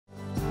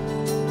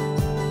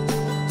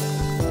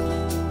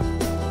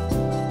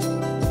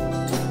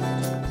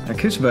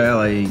Coosa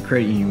Valley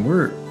Credit Union,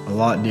 we're a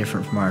lot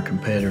different from our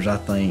competitors, I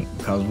think,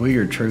 because we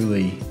are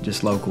truly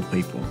just local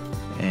people.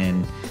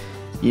 And,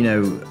 you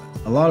know,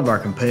 a lot of our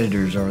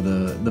competitors are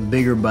the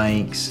bigger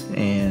banks,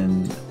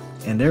 and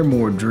they're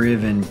more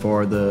driven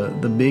for the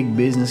big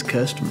business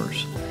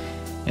customers.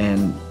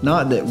 And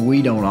not that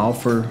we don't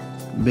offer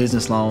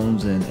business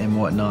loans and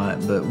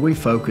whatnot, but we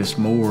focus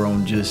more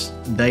on just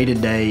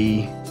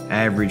day-to-day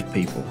average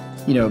people.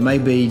 You know, it may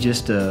be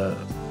just a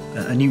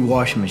new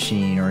washing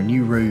machine or a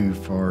new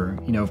roof or,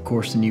 you know, of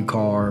course, a new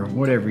car,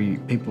 whatever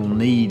people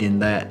need in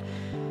that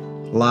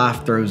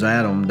life throws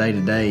at them day to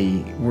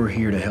day, we're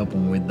here to help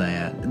them with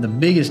that. The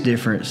biggest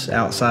difference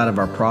outside of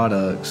our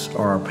products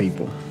are our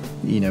people.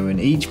 You know, in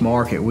each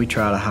market, we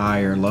try to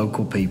hire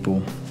local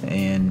people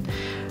and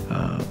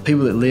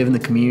people that live in the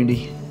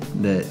community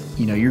that,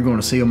 you know, you're going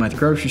to see them at the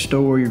grocery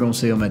store, you're going to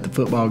see them at the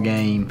football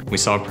game. We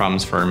solve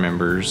problems for our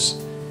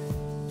members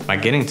by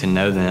getting to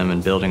know them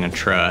and building a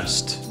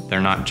trust.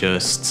 They're not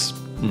just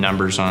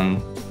numbers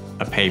on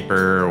a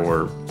paper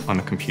or on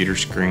the computer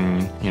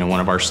screen. You know, one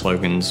of our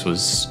slogans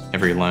was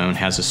every loan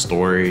has a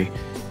story.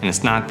 And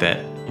it's not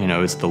that, you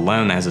know, it's the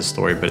loan that has a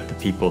story, but the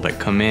people that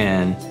come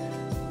in,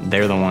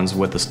 they're the ones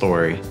with the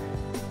story.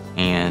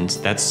 And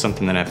that's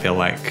something that I feel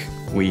like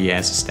we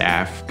as a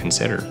staff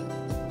consider,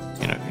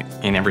 you know,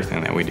 in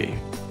everything that we do.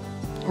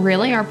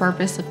 Really, our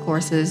purpose, of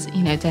course, is,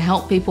 you know, to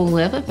help people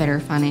live a better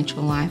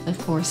financial life. Of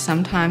course,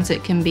 sometimes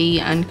it can be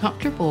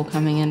uncomfortable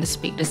coming in to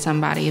speak to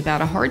somebody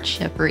about a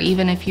hardship, or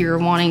even if you're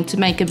wanting to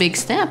make a big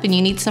step and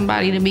you need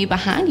somebody to be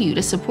behind you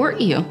to support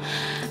you.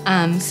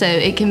 So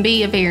it can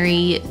be a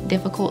very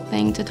difficult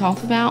thing to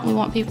talk about. We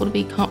want people to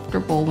be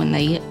comfortable when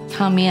they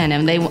come in,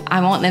 and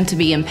I want them to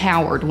be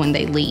empowered when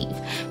they leave.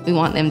 We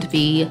want them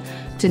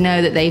to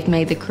know that they've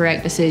made the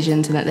correct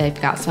decisions and that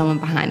they've got someone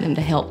behind them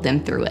to help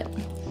them through it.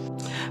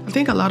 I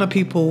think a lot of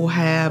people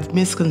have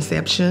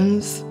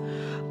misconceptions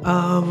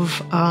of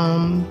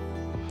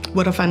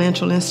what a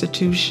financial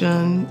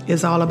institution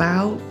is all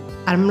about.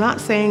 I'm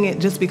not saying it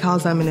just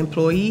because I'm an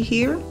employee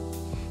here,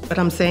 but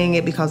I'm saying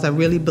it because I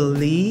really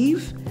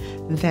believe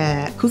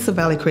that Coosa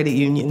Valley Credit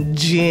Union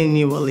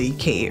genuinely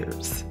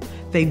cares.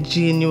 They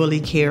genuinely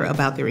care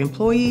about their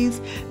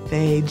employees,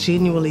 they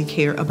genuinely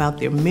care about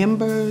their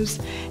members,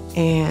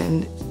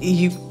 and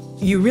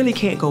you really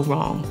can't go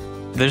wrong.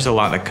 There's a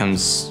lot that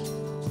comes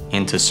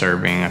into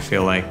serving. I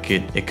feel like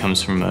it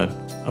comes from a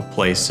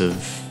place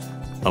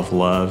of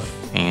love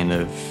and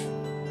of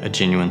a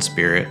genuine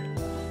spirit.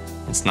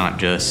 It's not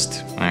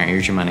just, all right,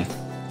 here's your money,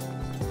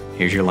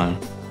 here's your loan.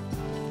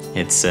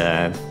 It's, you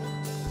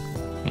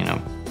know,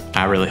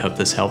 I really hope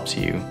this helps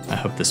you. I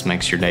hope this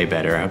makes your day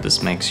better. I hope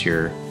this makes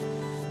your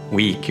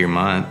week, your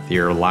month,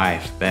 your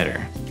life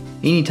better.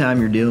 Anytime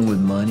you're dealing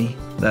with money,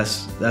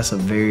 that's a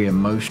very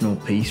emotional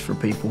piece for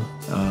people.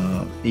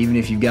 Even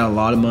if you've got a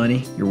lot of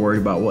money, you're worried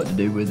about what to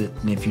do with it.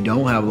 And if you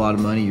don't have a lot of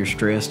money, you're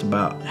stressed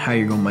about how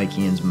you're gonna make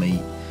ends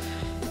meet.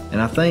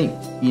 And I think,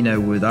 you know,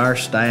 with our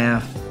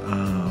staff,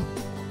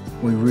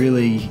 we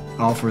really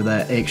offer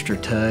that extra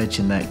touch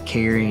and that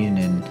caring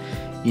and,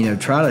 you know,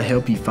 try to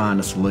help you find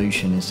a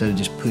solution instead of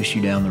just push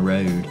you down the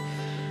road.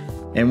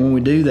 And when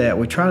we do that,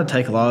 we try to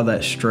take a lot of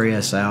that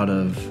stress out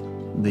of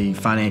the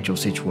financial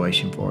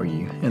situation for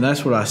you. And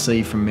that's what I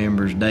see from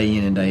members day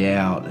in and day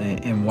out,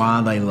 and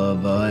why they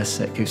love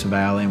us at Coosa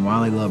Valley and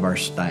why they love our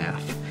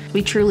staff.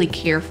 We truly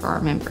care for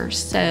our members.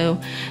 So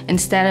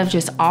instead of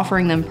just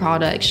offering them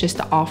products just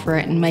to offer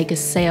it and make a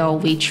sale,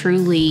 we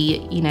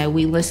truly, you know,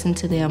 we listen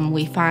to them,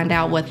 we find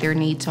out what their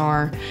needs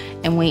are,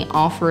 and we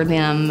offer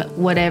them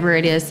whatever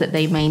it is that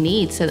they may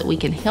need so that we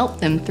can help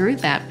them through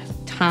that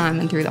time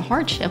and through the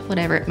hardship,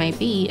 whatever it may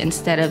be,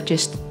 instead of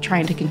just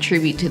trying to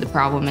contribute to the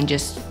problem and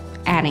just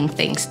adding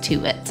things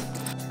to it.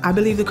 I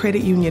believe the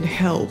credit union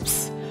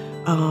helps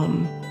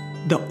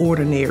the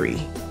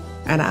ordinary.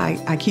 And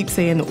I keep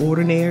saying the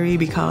ordinary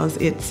because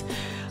it's,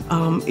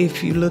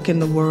 if you look in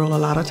the world, a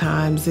lot of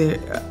times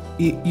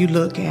you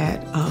look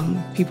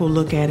at, people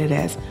look at it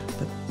as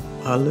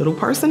a little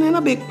person and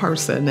a big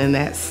person, and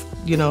that's,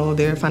 you know,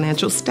 their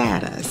financial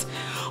status.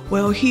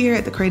 Well, here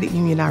at the credit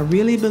union, I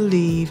really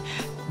believe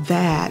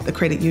that the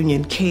credit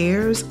union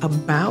cares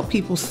about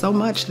people so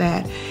much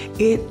that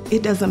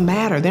it doesn't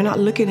matter. They're not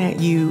looking at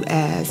you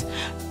as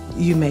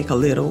you make a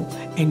little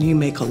and you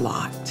make a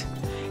lot.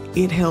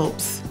 It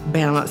helps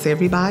balance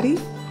everybody,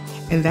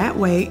 and that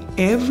way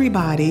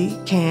everybody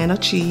can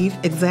achieve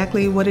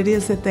exactly what it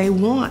is that they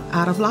want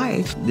out of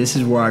life. This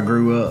is where I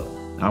grew up.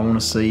 I want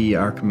to see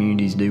our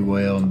communities do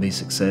well and be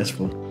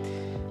successful,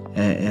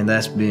 and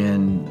that's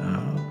been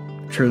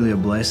truly a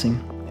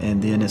blessing.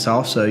 And then it's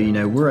also, you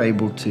know, we're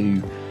able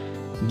to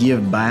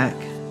give back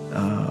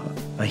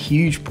a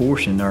huge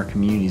portion to our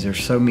communities.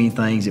 There's so many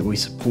things that we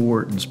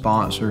support and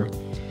sponsor,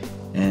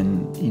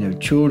 and, you know,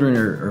 children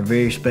are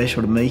very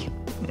special to me,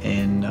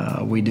 and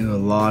we do a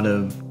lot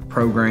of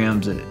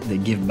programs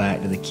that give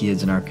back to the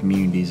kids in our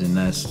communities, and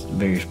that's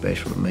very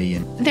special to me.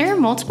 And there are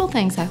multiple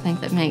things I think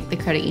that make the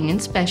credit union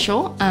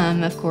special.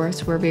 Of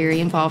course, we're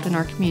very involved in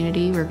our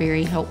community. We're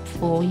very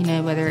helpful,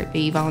 whether it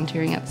be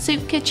volunteering at the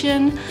soup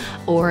kitchen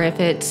or if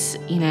it's,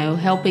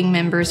 helping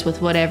members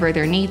with whatever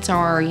their needs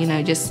are,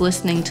 just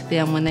listening to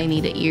them when they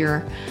need an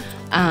ear.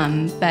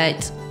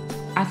 But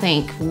I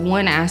think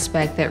one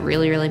aspect that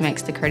really, really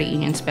makes the credit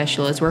union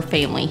special is we're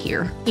family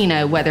here.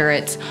 Whether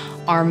it's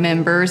our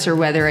members or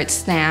whether it's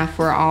staff,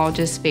 we're all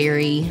just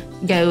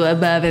go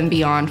above and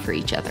beyond for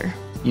each other.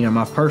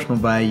 My personal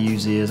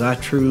values is I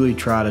truly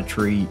try to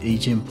treat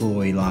each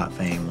employee like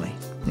family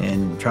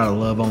and try to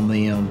love on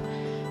them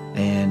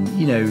and,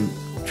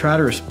 try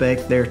to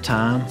respect their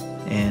time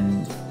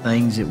and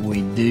things that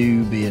we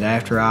do, be it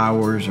after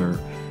hours or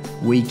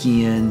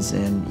weekends.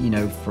 And,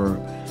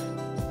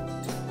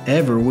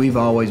 forever we've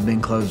always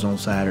been closed on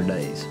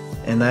Saturdays.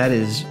 And that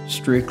is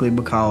strictly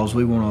because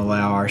we want to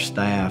allow our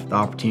staff the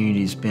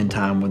opportunity to spend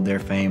time with their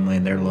family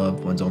and their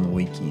loved ones on the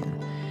weekend.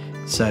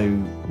 So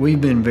we've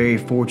been very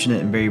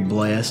fortunate and very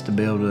blessed to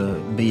be able to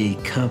be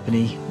a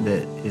company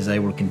that is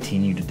able to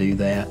continue to do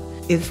that.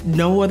 It's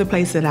no other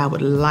place that I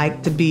would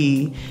like to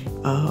be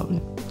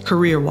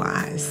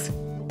career-wise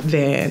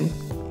than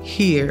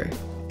here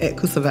at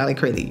Coosa Valley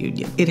Credit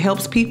Union. It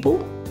helps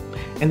people,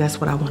 and that's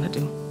what I want to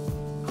do.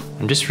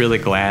 I'm just really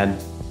glad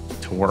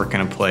to work in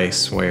a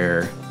place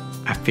where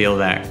I feel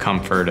that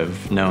comfort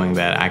of knowing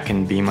that I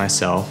can be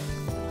myself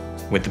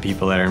with the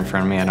people that are in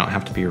front of me. I don't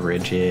have to be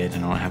rigid, I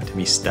don't have to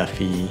be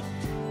stuffy,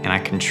 and I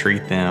can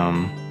treat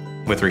them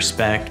with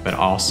respect, but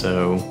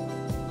also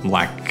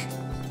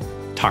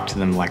talk to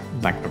them like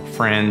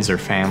friends or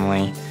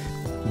family.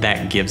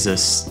 That gives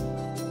us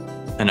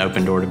an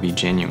open door to be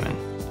genuine.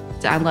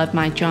 I love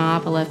my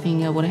job. I love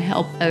being able to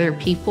help other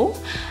people.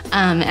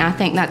 And I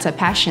think that's a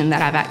passion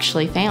that I've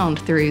actually found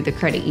through the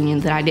credit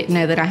union that I didn't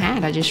know that I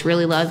had. I just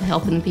really love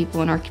helping the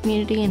people in our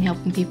community and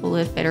helping people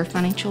live better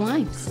financial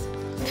lives.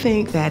 I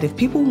think that if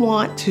people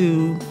want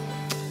to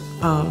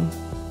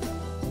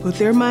put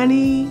their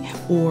money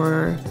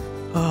or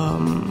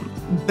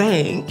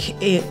bank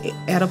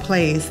at a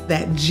place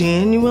that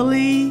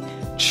genuinely,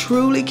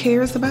 truly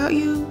cares about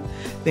you,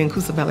 then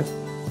Coosa Valley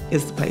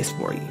is the place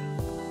for you.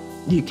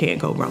 You can't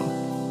go wrong.